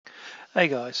Hey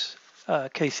guys,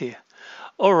 Keith here.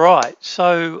 All right,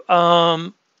 so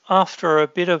after a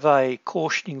bit of a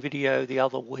cautioning video the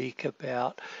other week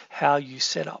about how you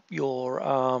set up your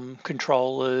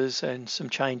controllers and some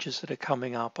changes that are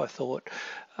coming up, I thought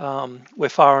we're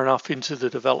far enough into the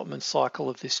development cycle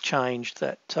of this change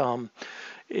that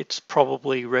it's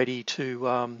probably ready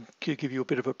to give you a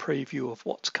bit of a preview of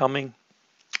what's coming.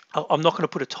 I'm not going to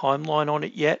put a timeline on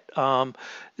it yet.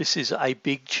 This is a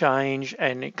big change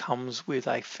and it comes with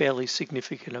a fairly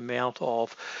significant amount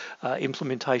of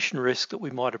implementation risk that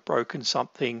we might have broken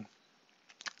something.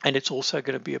 And it's also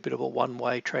going to be a bit of a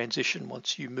one-way transition.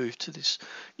 Once you move to this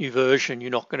new version,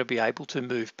 you're not going to be able to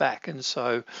move back. And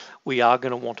so we are going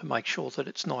to want to make sure that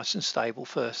it's nice and stable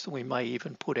first. And we may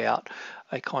even put out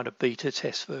a kind of beta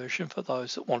test version for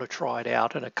those that want to try it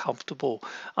out and are comfortable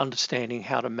understanding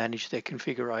how to manage their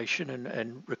configuration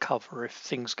and recover if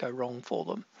things go wrong for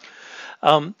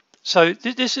them. So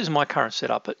this is my current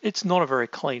setup. It's not a very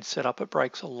clean setup. It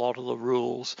breaks a lot of the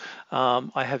rules.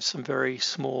 I have some very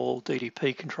small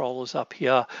DDP controllers up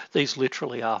here. These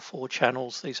literally are 4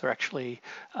 channels. These are actually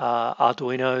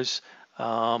Arduinos.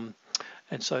 And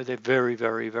so they're very,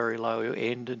 very, very low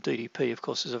end, and DDP, of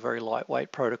course, is a very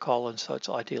lightweight protocol, and so it's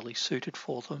ideally suited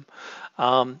for them.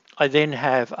 I then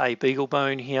have a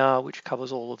BeagleBone here, which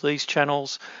covers all of these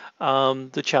channels.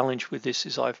 The challenge with this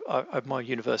is my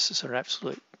universes are an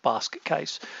absolute basket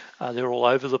case. They're all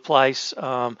over the place.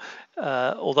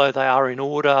 Although they are in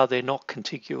order, they're not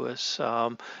contiguous.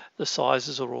 The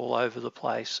sizes are all over the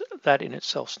place. That in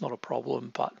itself is not a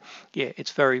problem, but yeah, it's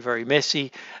very, very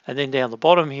messy. And then down the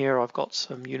bottom here, I've got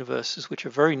some universes which are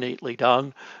very neatly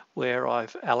done, where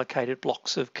I've allocated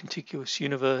blocks of contiguous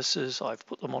universes. I've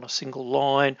put them on a single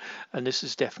line, and this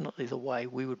is definitely the way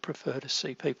we would prefer to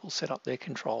see people set up their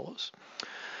controllers.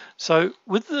 So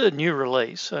with the new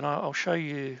release, and I'll show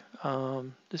you,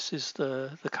 this is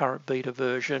the current beta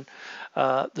version.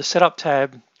 The setup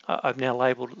tab, I've now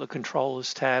labeled it the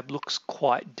controllers tab, looks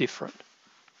quite different.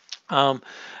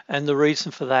 And the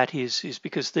reason for that is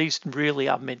because these really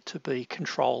are meant to be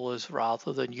controllers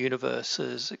rather than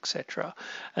universes, etc.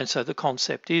 And so the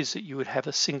concept is that you would have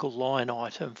a single line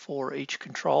item for each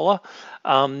controller.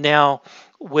 Now,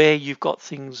 where you've got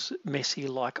things messy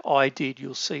like I did,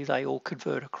 you'll see they all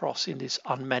convert across in this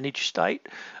unmanaged state,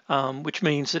 which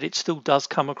means that it still does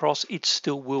come across, it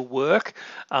still will work,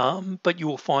 but you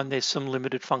will find there's some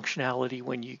limited functionality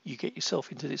when you get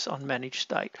yourself into this unmanaged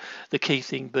state. The key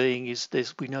thing being is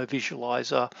there's no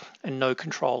visualizer and no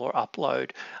controller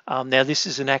upload. Now this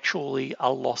isn't actually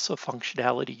a loss of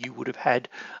functionality. You would have had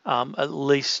at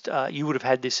least you would have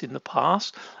had this in the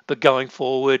past, but going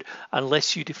forward,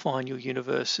 unless you define your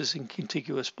universes in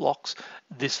contiguous blocks,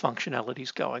 this functionality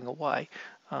is going away.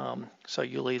 So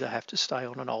you'll either have to stay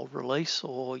on an old release,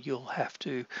 or you'll have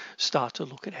to start to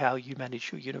look at how you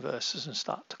manage your universes and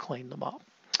start to clean them up.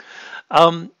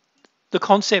 The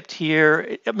concept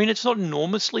here, I mean, it's not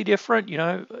enormously different. You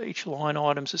know, each line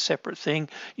item's a separate thing.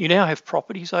 You now have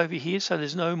properties over here, so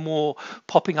there's no more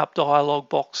popping up dialog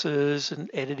boxes and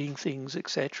editing things,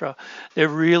 etc. There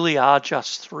really are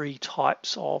just 3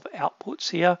 types of outputs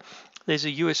here. There's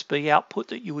a USB output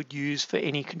that you would use for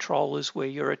any controllers where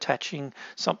you're attaching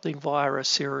something via a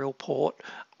serial port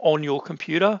on your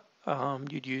computer.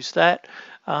 You'd use that.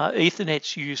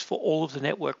 Ethernet's used for all of the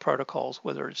network protocols,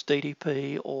 whether it's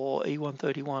DDP or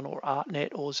E131 or ArtNet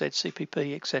or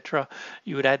ZCPP, etc.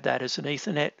 You would add that as an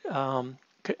Ethernet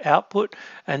output,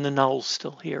 and the null's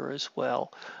still here as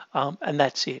well. And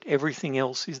that's it. Everything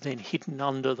else is then hidden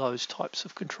under those types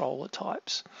of controller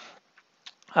types.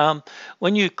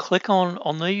 When you click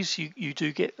on these, you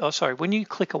do get, when you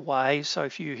click away, so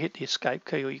if you hit the escape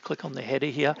key or you click on the header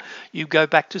here, you go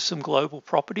back to some global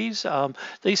properties.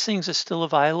 These things are still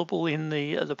available in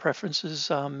the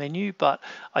preferences menu, but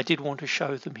I did want to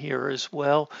show them here as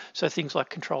well. So things like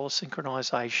controller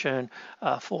synchronization,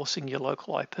 forcing your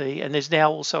local IP, and there's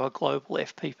now also a global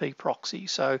FTP proxy.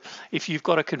 So if you've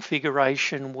got a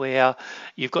configuration where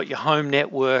you've got your home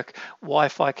network,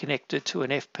 Wi-Fi connected to an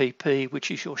FTP, which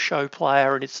is your show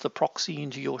player, and it's the proxy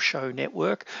into your show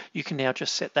network, you can now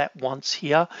just set that once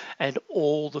here, and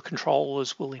all the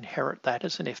controllers will inherit that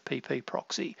as an FTP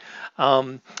proxy.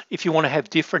 If you want to have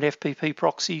different FTP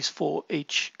proxies for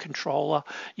each controller,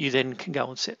 you then can go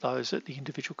and set those at the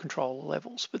individual controller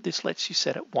levels, but this lets you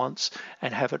set it once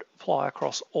and have it apply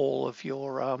across all of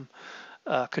your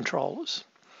controllers.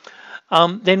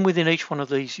 Then within each one of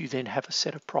these, you then have a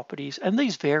set of properties, and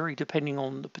these vary depending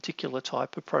on the particular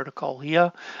type of protocol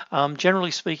here.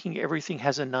 Generally speaking, everything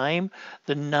has a name.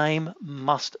 The name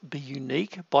must be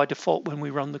unique. By default, when we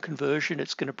run the conversion,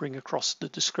 it's going to bring across the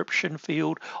description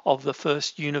field of the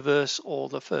first universe or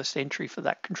the first entry for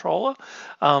that controller.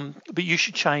 But you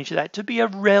should change that to be a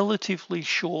relatively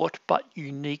short but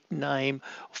unique name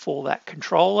for that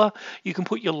controller. You can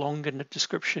put your longer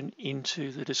description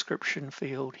into the description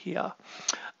field here.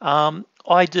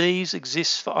 IDs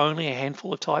exist for only a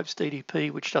handful of types,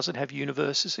 DDP, which doesn't have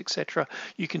universes, etc.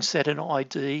 You can set an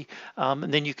ID,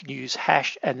 and then you can use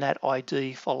hash and that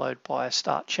ID followed by a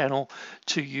start channel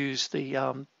to use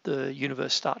the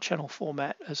universe start channel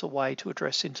format as a way to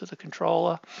address into the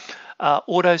controller.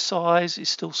 Auto size is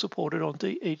still supported on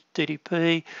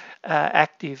DDP.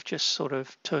 Active just sort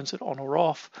of turns it on or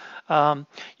off.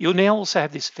 You'll now also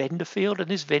have this vendor field, and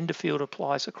this vendor field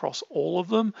applies across all of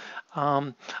them.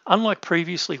 Unlike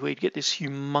previously, we'd get this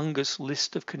humongous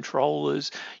list of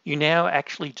controllers. You now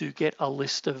actually do get a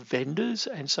list of vendors,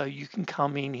 and so you can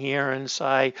come in here and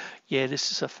say, yeah,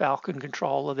 this is a Falcon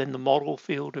controller. Then the model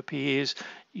field appears.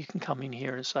 You can come in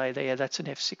here and say, there, that's an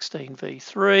F16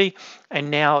 V3, and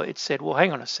now it said, well,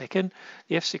 hang on a second,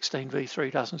 the F16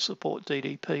 V3 doesn't support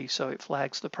DDP, so it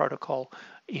flags the protocol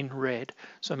in red.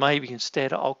 So maybe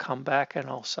instead I'll come back and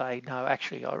I'll say, no,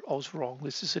 actually I was wrong.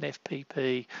 This is an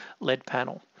FPP LED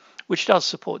panel, which does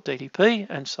support DDP,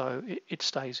 and so it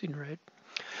stays in red.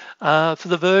 For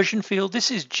the version field,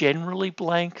 this is generally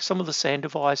blank. Some of the SAN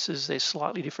devices, there's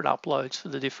slightly different uploads for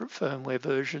the different firmware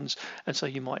versions, and so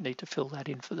you might need to fill that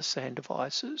in for the SAN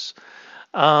devices.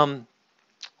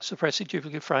 Suppressing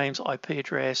duplicate frames, IP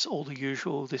address, all the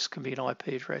usual. This can be an IP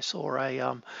address or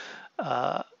a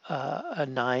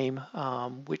name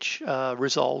which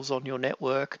resolves on your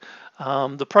network.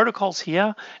 The protocols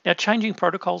here, now changing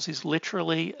protocols is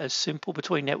literally as simple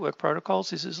between network protocols.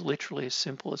 This is literally as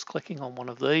simple as clicking on one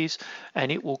of these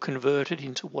and it will convert it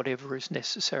into whatever is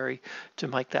necessary to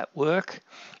make that work.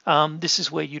 This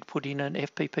is where you'd put in an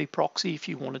FTP proxy if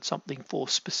you wanted something for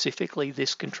specifically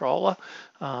this controller.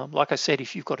 Like I said,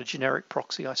 if you've got a generic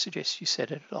proxy, I suggest you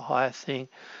set it at a higher thing.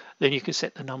 Then you can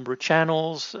set the number of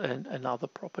channels and other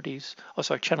properties. Oh,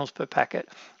 sorry, channels per packet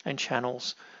and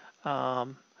channels.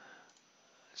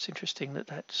 It's interesting that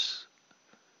that's,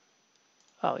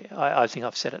 oh yeah, I think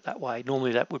I've set it that way.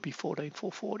 Normally that would be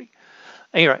 14440.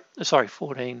 Anyway, sorry,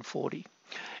 1440.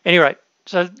 Anyway,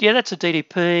 so yeah, that's a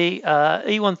DDP.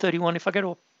 E131, if I go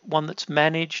to one that's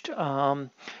managed,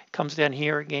 comes down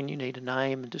here again, you need a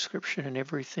name and description and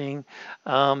everything.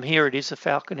 Here it is a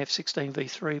Falcon F16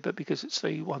 V3, but because it's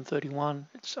E131,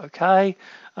 it's okay.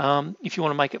 If you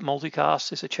want to make it multicast,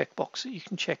 there's a checkbox that you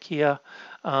can check here.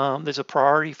 There's a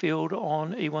priority field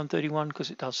on E131 because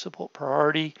it does support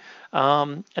priority.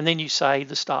 And then you say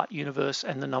the start universe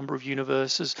and the number of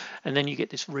universes, and then you get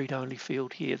this read-only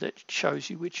field here that shows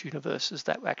you which universes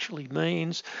that actually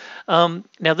means.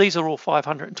 Now these are all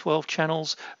 512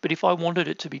 channels, but if I wanted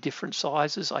it to be different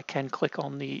sizes, I can click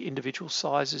on the individual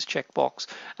sizes checkbox,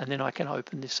 and then I can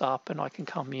open this up and I can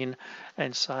come in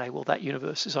and say, well, that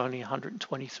universe is only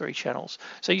 123 channels.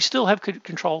 So you still have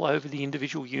control over the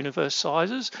individual universe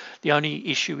sizes. The only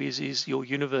issue is your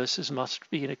universes must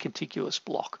be in a contiguous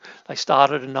block. They start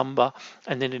at a number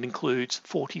and then it includes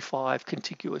 45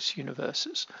 contiguous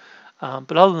universes.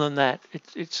 But other than that,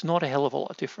 it's not a hell of a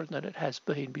lot different than it has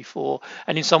been before.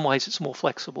 And in some ways, it's more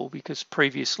flexible because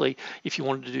previously, if you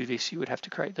wanted to do this, you would have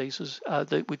to create these as,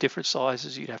 with different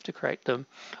sizes. You'd have to create them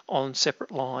on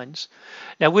separate lines.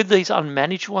 Now, with these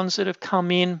unmanaged ones that have come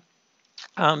in,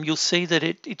 you'll see that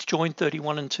it's joined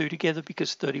 31 and 2 together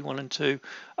because 31 and 2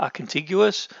 are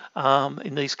contiguous.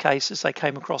 In these cases, they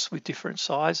came across with different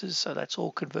sizes, so that's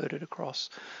all converted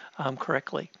across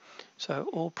correctly. So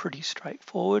all pretty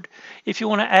straightforward. If you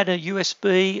want to add a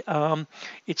USB,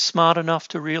 it's smart enough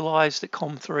to realize that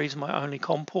COM3 is my only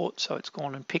COM port, so it's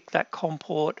gone and picked that COM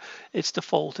port. It's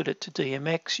defaulted it to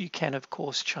DMX. You can, of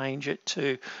course, change it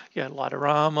to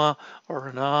Lighterama or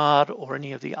Renard or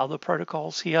any of the other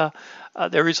protocols here.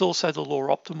 There is also the law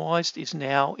optimized is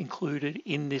now included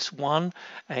in this one,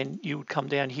 and you would come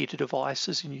down here to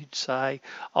devices and you'd say,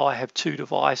 oh, I have 2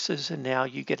 devices, and now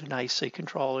you get an AC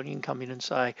controller and you can come in and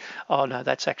say, oh no,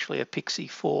 that's actually a Pixie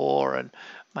 4, and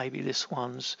maybe this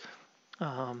one's,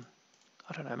 I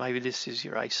don't know, maybe this is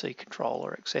your AC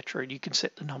controller, etc. And you can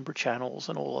set the number of channels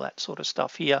and all of that sort of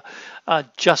stuff here,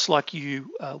 just like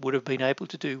you would have been able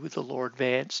to do with the Law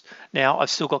Advanced. Now, I've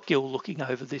still got Gil looking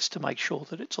over this to make sure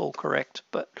that it's all correct,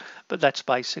 but that's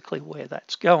basically where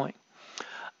that's going.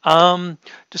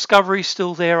 Discovery's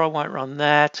still there. I won't run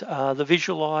that. The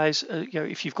visualize,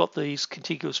 if you've got these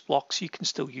contiguous blocks, you can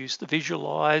still use the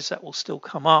visualize. That will still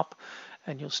come up,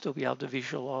 and you'll still be able to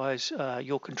visualize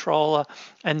your controller,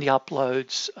 and the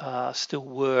uploads still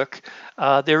work.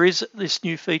 There is this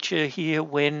new feature here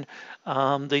when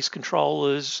these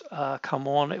controllers come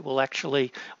on. It will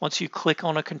actually, once you click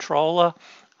on a controller,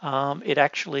 it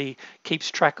actually keeps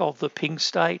track of the ping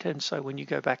state, and so when you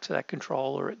go back to that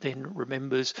controller, it then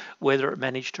remembers whether it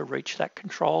managed to reach that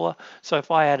controller. So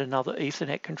if I add another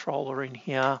Ethernet controller in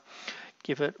here,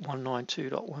 give it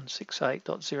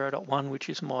 192.168.0.1, which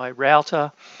is my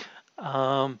router,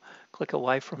 click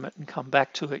away from it and come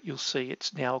back to it, you'll see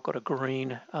it's now got a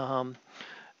green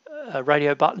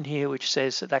radio button here which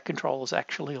says that that controller is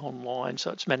actually online, so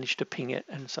it's managed to ping it,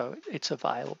 and so it's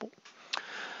available.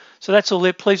 So that's all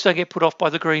there. Please don't get put off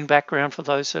by the green background. For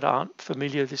those that aren't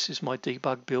familiar, this is my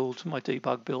debug build. My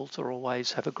debug builds are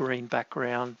always have a green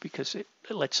background because it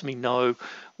lets me know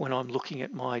when I'm looking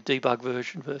at my debug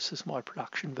version versus my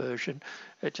production version.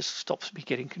 It just stops me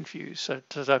getting confused. So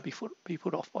don't be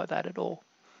put off by that at all.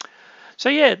 So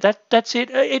yeah, that's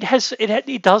it.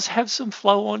 It does have some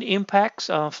flow-on impacts.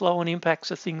 Flow-on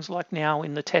impacts are things like now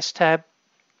in the test tab.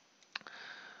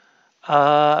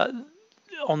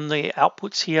 On the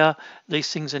outputs here,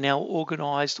 these things are now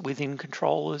organized within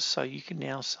controllers, so you can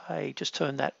now say just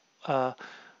turn that,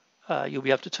 you'll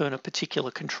be able to turn a particular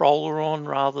controller on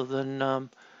rather than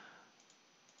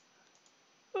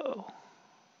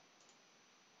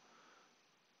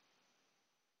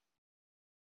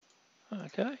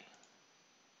okay.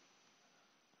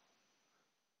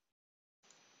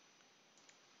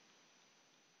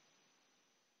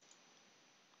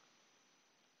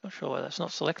 Not sure why that's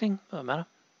not selecting, doesn't matter.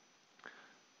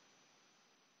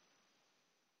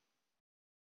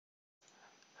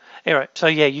 All right, so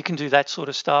yeah, you can do that sort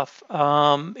of stuff.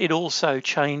 It also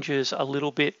changes a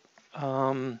little bit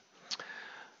things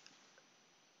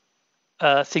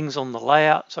on the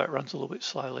layout, so it runs a little bit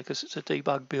slowly because it's a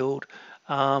debug build.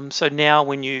 So now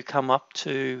when you come up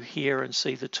to here and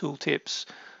see the tooltips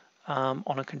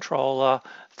on a controller,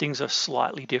 things are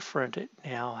slightly different. It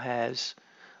now has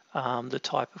the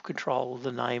type of controller,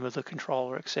 the name of the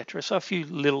controller, etc. So a few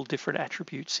little different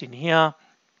attributes in here.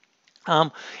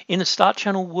 In the start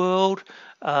channel world,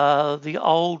 the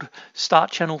old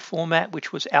start channel format,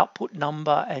 which was output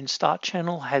number and start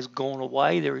channel, has gone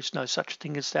away. There is no such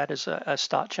thing as that as a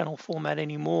start channel format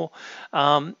anymore.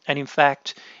 And in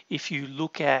fact, if you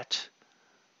look at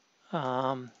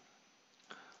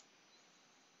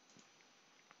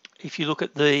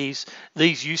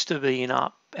these used to be in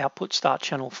output start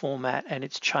channel format, and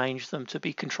it's changed them to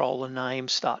be controller name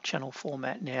start channel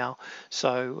format now.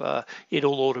 So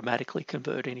it'll automatically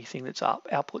convert anything that's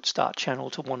output start channel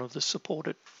to one of the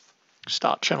supported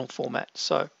start channel formats.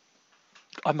 So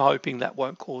I'm hoping that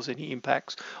won't cause any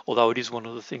impacts, although it is one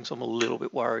of the things I'm a little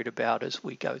bit worried about as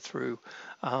we go through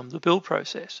the build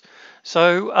process.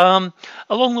 So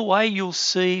along the way, you'll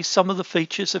see some of the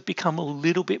features have become a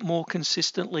little bit more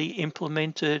consistently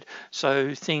implemented.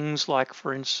 So things like,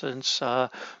 for instance, our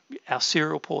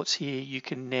serial ports here, you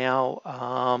can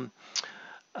now,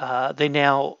 they're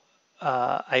now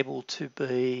able to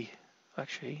be,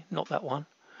 actually not that one,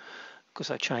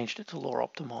 because I changed it to law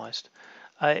optimized.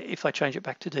 If I change it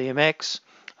back to DMX,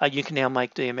 you can now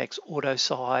make Dmx Auto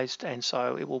Sized, and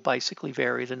so it will basically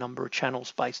vary the number of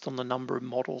channels based on the number of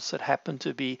models that happen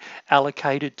to be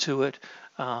allocated to it.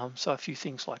 So a few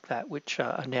things like that, which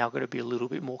are now going to be a little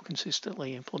bit more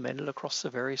consistently implemented across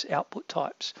the various output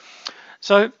types.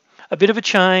 So a bit of a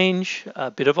change,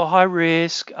 a bit of a high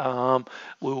risk. We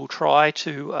will try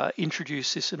to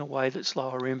introduce this in a way that's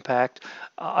lower impact.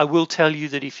 I will tell you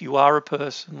that if you are a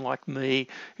person like me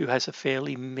who has a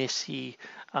fairly messy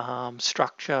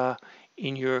structure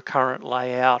in your current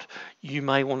layout, you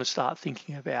may want to start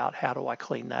thinking about how do I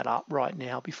clean that up right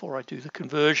now before I do the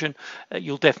conversion.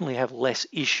 You'll definitely have less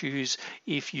issues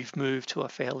if you've moved to a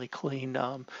fairly clean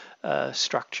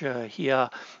structure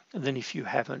here than if you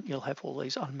haven't. You'll have all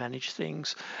these unmanaged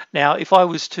things. Now, if I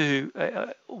was to,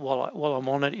 while I'm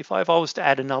on it, if I was to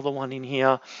add another one in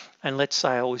here, and let's say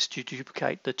I was to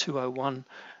duplicate the 201,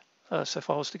 so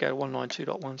if I was to go to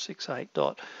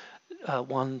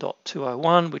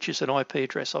 192.168.1.201, which is an IP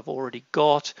address I've already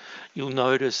got, you'll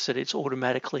notice that it's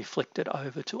automatically flicked it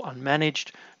over to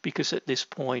unmanaged, because at this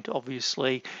point,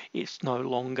 obviously, it's no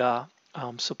longer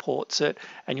supports it,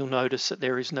 and you'll notice that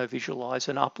there is no visualize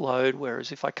and upload,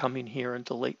 whereas if I come in here and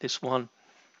delete this one,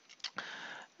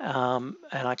 and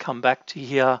I come back to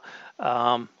here,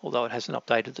 although it hasn't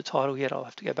updated the title yet, I'll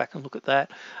have to go back and look at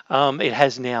that. It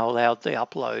has now allowed the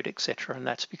upload, etc., and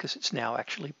that's because it's now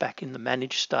actually back in the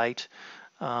managed state.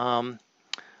 I'm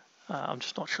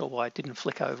just not sure why it didn't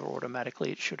flick over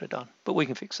automatically. It should have done, but we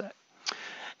can fix that.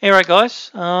 Anyway,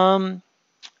 guys,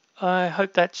 I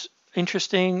hope that's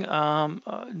interesting.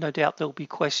 No doubt there'll be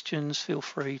questions. Feel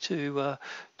free to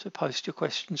post your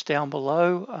questions down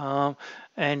below.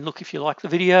 And look, if you like the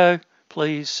video,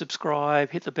 please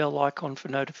subscribe, hit the bell icon for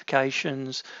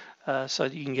notifications so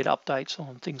that you can get updates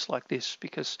on things like this,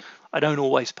 because I don't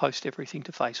always post everything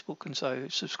to Facebook, and so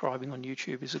subscribing on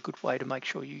YouTube is a good way to make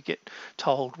sure you get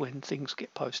told when things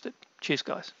get posted. Cheers,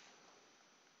 guys.